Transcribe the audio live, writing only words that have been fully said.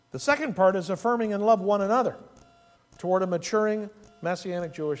The second part is affirming and love one another toward a maturing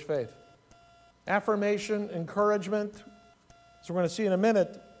Messianic Jewish faith. Affirmation, encouragement, as we're going to see in a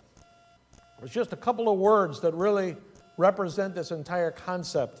minute, there's just a couple of words that really represent this entire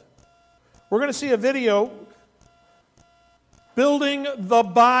concept. We're going to see a video, Building the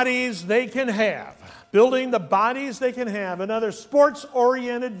Bodies They Can Have. Building the Bodies They Can Have. Another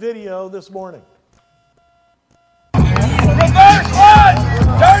sports-oriented video this morning. Reverse one!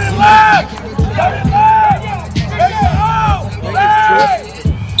 Turn it left! Turn it left!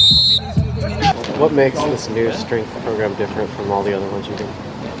 What makes this new strength program different from all the other ones you do?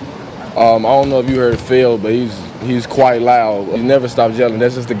 I don't know if you heard Phil, but he's quite loud. He never stops yelling.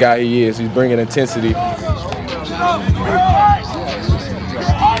 That's just the guy he is. He's bringing intensity.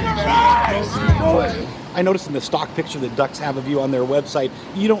 I noticed in the stock picture that Ducks have of you on their website,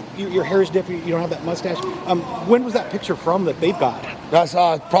 your hair is different, you don't have that mustache. When was that picture from that they've got? That's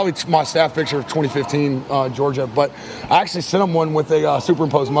probably my staff picture of 2015 Georgia, but I actually sent them one with a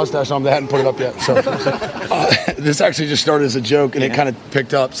superimposed mustache on them. They hadn't put it up yet. So this actually just started as a joke, and it kind of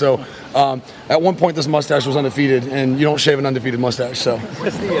picked up. So at one point, this mustache was undefeated, and you don't shave an undefeated mustache. So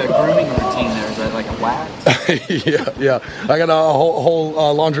what's the grooming routine there? Is that like a wax? yeah. I got a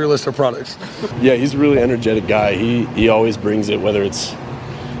whole laundry list of products. Yeah, he's a really energetic guy. He always brings it, whether it's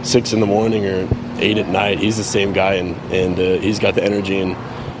 6 in the morning or 8 at night. He's the same guy, and he's got the energy, and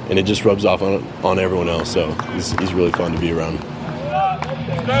it just rubs off on everyone else. So he's really fun to be around.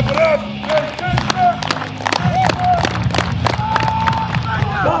 Step it up!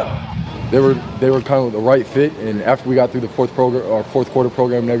 They were kind of the right fit, and after we got through the fourth quarter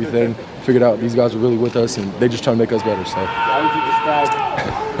program and everything, figured out these guys are really with us, and they just trying to make us better. So. How would you describe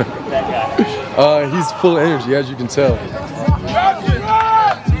that guy? He's full of energy, as you can tell.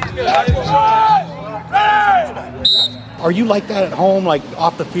 Are you like that at home, like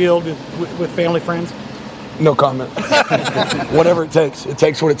off the field with family, friends? No comment. Whatever it takes. It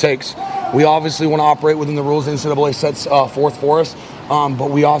takes what it takes. We obviously want to operate within the rules the NCAA sets forth for us,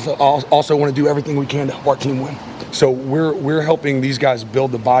 but we also want to do everything we can to help our team win. So we're helping these guys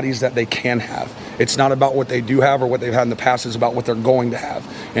build the bodies that they can have. It's not about what they do have or what they've had in the past. It's about what they're going to have.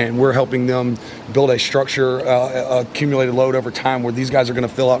 And we're helping them build a structure, accumulated load over time where these guys are going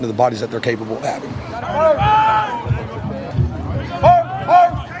to fill out into the bodies that they're capable of having.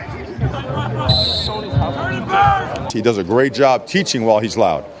 He does a great job teaching while he's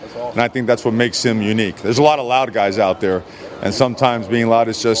loud. And I think that's what makes him unique. There's a lot of loud guys out there, and sometimes being loud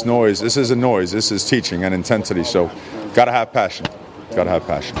is just noise. This isn't noise. This is teaching and intensity. So got to have passion. Got to have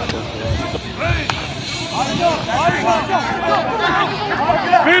passion.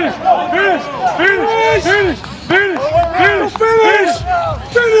 Finish!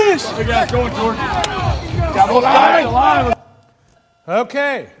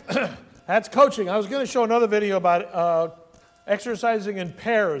 Okay, that's coaching. I was going to show another video about exercising in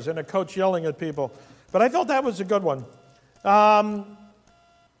pairs and a coach yelling at people, but I thought that was a good one.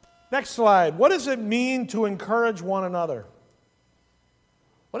 Next slide. What does it mean to encourage one another?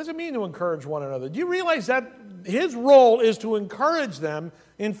 What does it mean to encourage one another? Do you realize that his role is to encourage them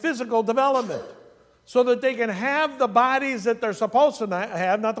in physical development so that they can have the bodies that they're supposed to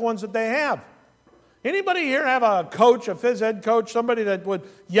have, not the ones that they have? Anybody here have a coach, a phys ed coach, somebody that would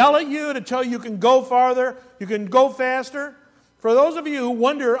yell at you to tell you can go farther, you can go faster? For those of you who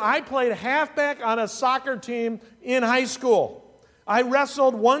wonder, I played halfback on a soccer team in high school. I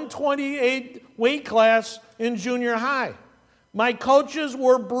wrestled 128 weight class in junior high. My coaches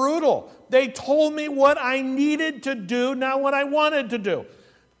were brutal. They told me what I needed to do, not what I wanted to do.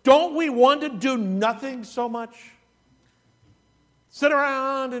 Don't we want to do nothing so much? Sit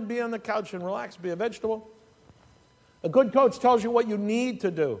around and be on the couch and relax, be a vegetable. A good coach tells you what you need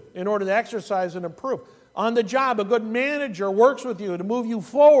to do in order to exercise and improve. On the job, a good manager works with you to move you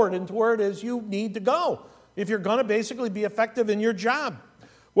forward into where it is you need to go if you're going to basically be effective in your job.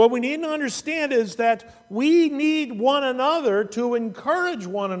 What we need to understand is that we need one another to encourage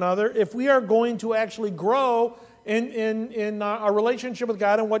one another if we are going to actually grow in our relationship with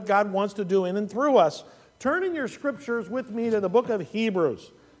God and what God wants to do in and through us. Turn in your scriptures with me to the book of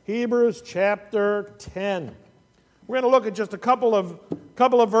Hebrews. Hebrews chapter 10. We're going to look at just a couple of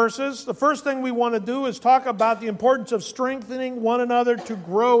verses. The first thing we want to do is talk about the importance of strengthening one another to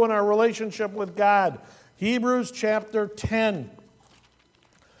grow in our relationship with God. Hebrews chapter 10.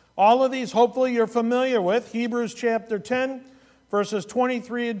 All of these, hopefully, you're familiar with. Hebrews chapter 10, verses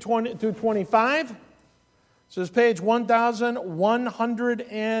 23 through 25. This is page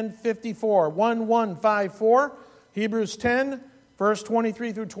 1154, 1154, Hebrews 10, verse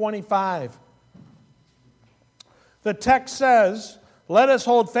 23 through 25. The text says, Let us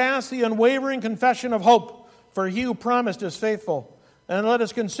hold fast the unwavering confession of hope, for he who promised is faithful. And let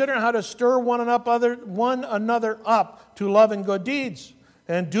us consider how to stir one another up to love and good deeds.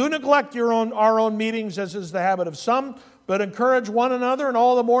 And do neglect our own meetings, as is the habit of some, but encourage one another, and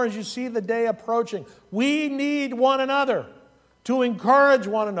all the more as you see the day approaching. We need one another to encourage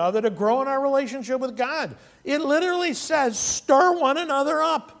one another to grow in our relationship with God. It literally says, stir one another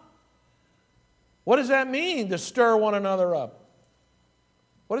up. What does that mean, to stir one another up?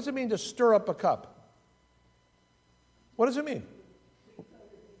 What does it mean to stir up a cup? What does it mean?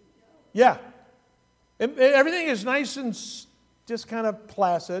 Yeah. Everything is nice and just kind of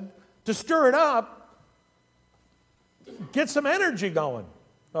placid. To stir it up, get some energy going,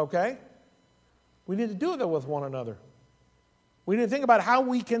 okay? We need to do that with one another. We need to think about how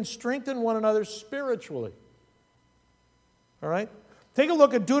we can strengthen one another spiritually. All right? Take a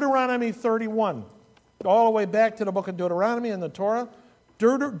look at Deuteronomy 31. All the way back to the book of Deuteronomy in the Torah.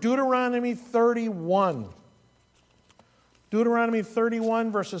 Deuteronomy 31. Deuteronomy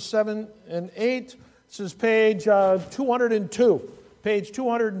 31, verses 7 and 8. This is page 202. Page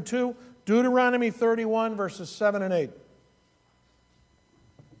 202, Deuteronomy 31, verses 7 and 8.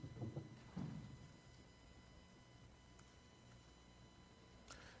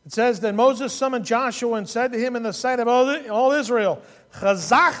 It says, Then Moses summoned Joshua and said to him in the sight of all Israel,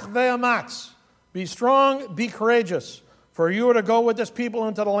 Chazach ve'amatz, be strong, be courageous, for you are to go with this people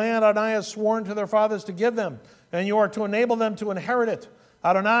into the land Adonai has sworn to their fathers to give them, and you are to enable them to inherit it.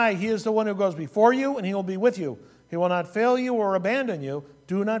 Adonai, he is the one who goes before you, and he will be with you. He will not fail you or abandon you.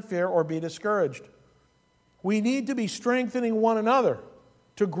 Do not fear or be discouraged. We need to be strengthening one another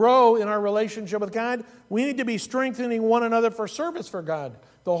to grow in our relationship with God. We need to be strengthening one another for service for God.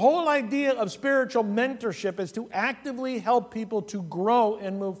 The whole idea of spiritual mentorship is to actively help people to grow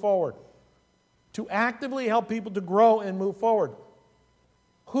and move forward. To actively help people to grow and move forward.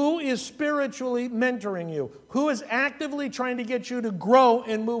 Who is spiritually mentoring you? Who is actively trying to get you to grow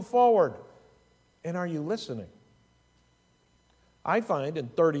and move forward? And are you listening? I find in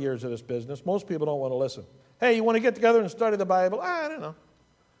 30 years of this business, most people don't want to listen. Hey, you want to get together and study the Bible? I don't know.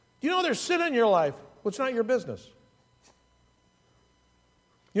 Do you know there's sin in your life? Well, it's not your business.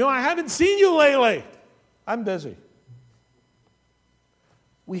 You know, I haven't seen you lately. I'm busy.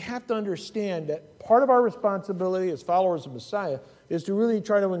 We have to understand that part of our responsibility as followers of Messiah is to really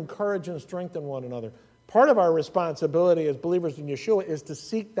try to encourage and strengthen one another. Part of our responsibility as believers in Yeshua is to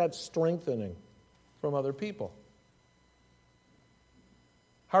seek that strengthening from other people.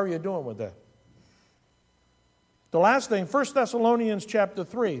 How are you doing with that? The last thing, 1 Thessalonians chapter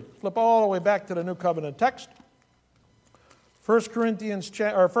 3. Flip all the way back to the New Covenant text. 1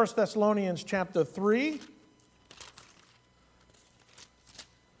 Thessalonians chapter 3.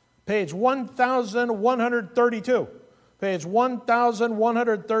 Page 1132. Page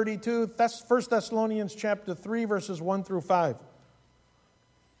 1132, 1 Thessalonians chapter 3, verses 1 through 5.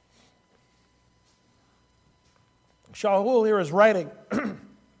 Shaul here is writing,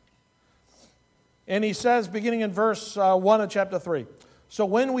 and he says, beginning in verse 1 of chapter 3, So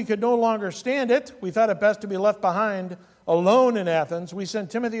when we could no longer stand it, we thought it best to be left behind alone in Athens. We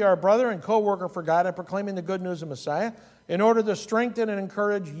sent Timothy, our brother and co-worker for God, in proclaiming the good news of Messiah, in order to strengthen and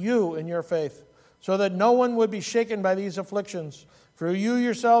encourage you in your faith, so that no one would be shaken by these afflictions. For you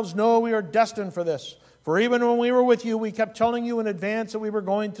yourselves know we are destined for this. For even when we were with you, we kept telling you in advance that we were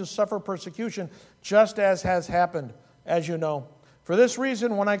going to suffer persecution, just as has happened, as you know. For this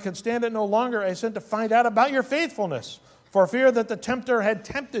reason, when I could stand it no longer, I sent to find out about your faithfulness, for fear that the tempter had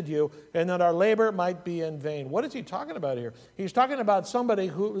tempted you, and that our labor might be in vain. What is he talking about here? He's talking about somebody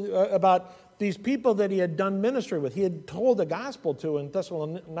who, about these people that he had done ministry with. He had told the gospel to in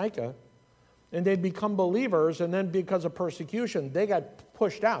Thessalonica, and they'd become believers, and then because of persecution, they got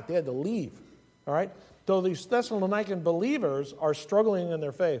pushed out. They had to leave. All right? So these Thessalonican believers are struggling in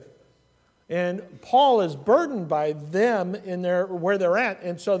their faith. And Paul is burdened by them in where they're at,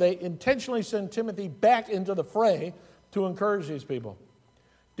 and so they intentionally send Timothy back into the fray to encourage these people.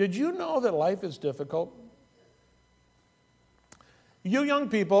 Did you know that life is difficult? You young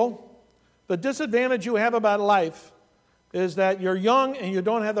people, the disadvantage you have about life is that you're young and you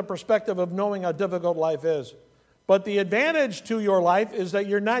don't have the perspective of knowing how difficult life is. But the advantage to your life is that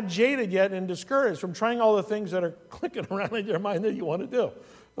you're not jaded yet and discouraged from trying all the things that are clicking around in your mind that you want to do.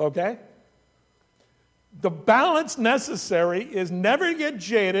 Okay? The balance necessary is never to get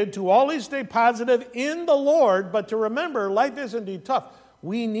jaded, to always stay positive in the Lord, but to remember life is indeed tough.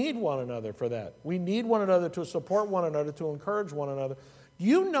 We need one another for that. We need one another to support one another, to encourage one another.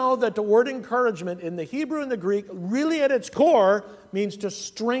 You know that the word encouragement in the Hebrew and the Greek, really at its core, means to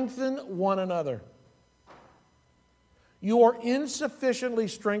strengthen one another. You are insufficiently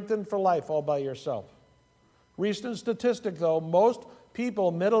strengthened for life all by yourself. Recent statistic, though, most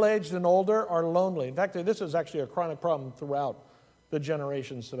people middle-aged and older are lonely. In fact, this is actually a chronic problem throughout the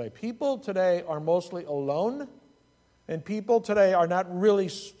generations today. People today are mostly alone, and people today are not really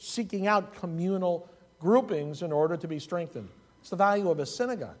seeking out communal groupings in order to be strengthened. It's the value of a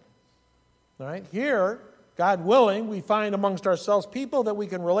synagogue. All right? Here, God willing, we find amongst ourselves people that we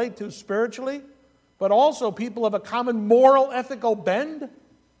can relate to spiritually, but also people of a common moral, ethical bend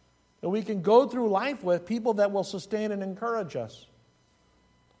that we can go through life with, people that will sustain and encourage us.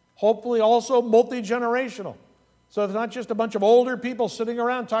 Hopefully also multi-generational. So it's not just a bunch of older people sitting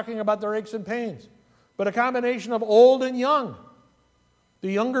around talking about their aches and pains, but a combination of old and young.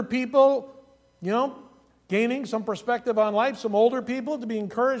 The younger people, gaining some perspective on life, some older people to be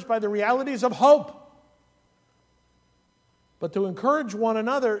encouraged by the realities of hope. But to encourage one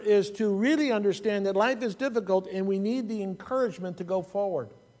another is to really understand that life is difficult and we need the encouragement to go forward.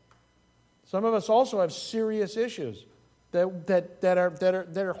 Some of us also have serious issues that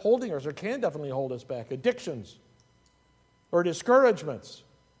are holding us or can definitely hold us back. Addictions or discouragements.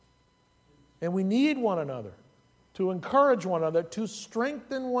 And we need one another to encourage one another, to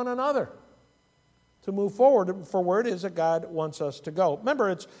strengthen one another, to move forward for where it is that God wants us to go.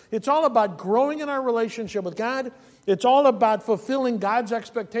 Remember, it's all about growing in our relationship with God. It's all about fulfilling God's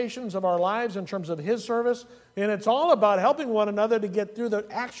expectations of our lives in terms of His service. And it's all about helping one another to get through the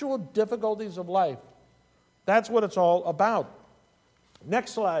actual difficulties of life. That's what it's all about.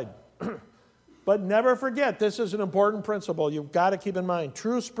 Next slide. But never forget, this is an important principle you've got to keep in mind.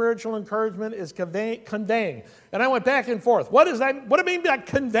 True spiritual encouragement is conveying. And I went back and forth. What does that mean by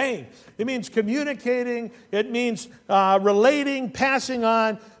conveying? It means communicating. It means relating, passing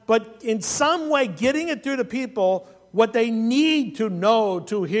on. But in some way, getting it through to people what they need to know,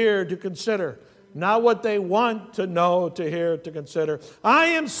 to hear, to consider. Not what they want to know, to hear, to consider. I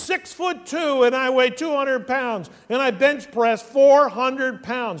am 6'2" and I weigh 200 pounds and I bench press 400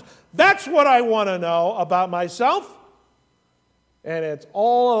 pounds. That's what I want to know about myself. And it's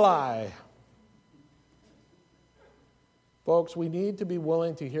all a lie. Folks, we need to be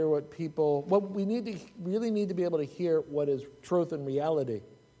willing to hear we really need to be able to hear what is truth and reality.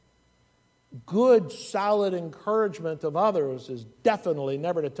 Good, solid encouragement of others is definitely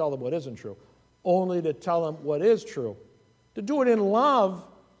never to tell them what isn't true. Only to tell them what is true. To do it in love.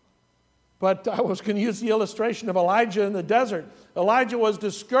 But I was going to use the illustration of Elijah in the desert. Elijah was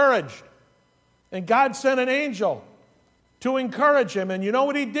discouraged. And God sent an angel to encourage him. And you know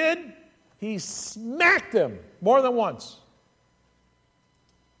what he did? He smacked him more than once.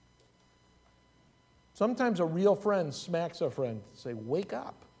 Sometimes a real friend smacks a friend. Say, wake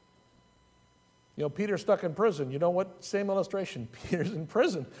up. Peter's stuck in prison. You know what? Same illustration. Peter's in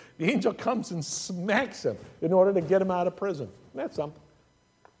prison. The angel comes and smacks him in order to get him out of prison. That's something.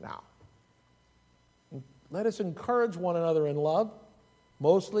 Now, let us encourage one another in love.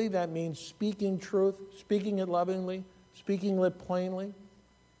 Mostly that means speaking truth, speaking it lovingly, speaking it plainly.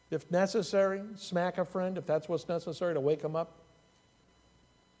 If necessary, smack a friend if that's what's necessary to wake them up.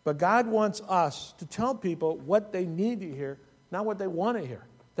 But God wants us to tell people what they need to hear, not what they want to hear.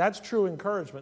 That's true encouragement.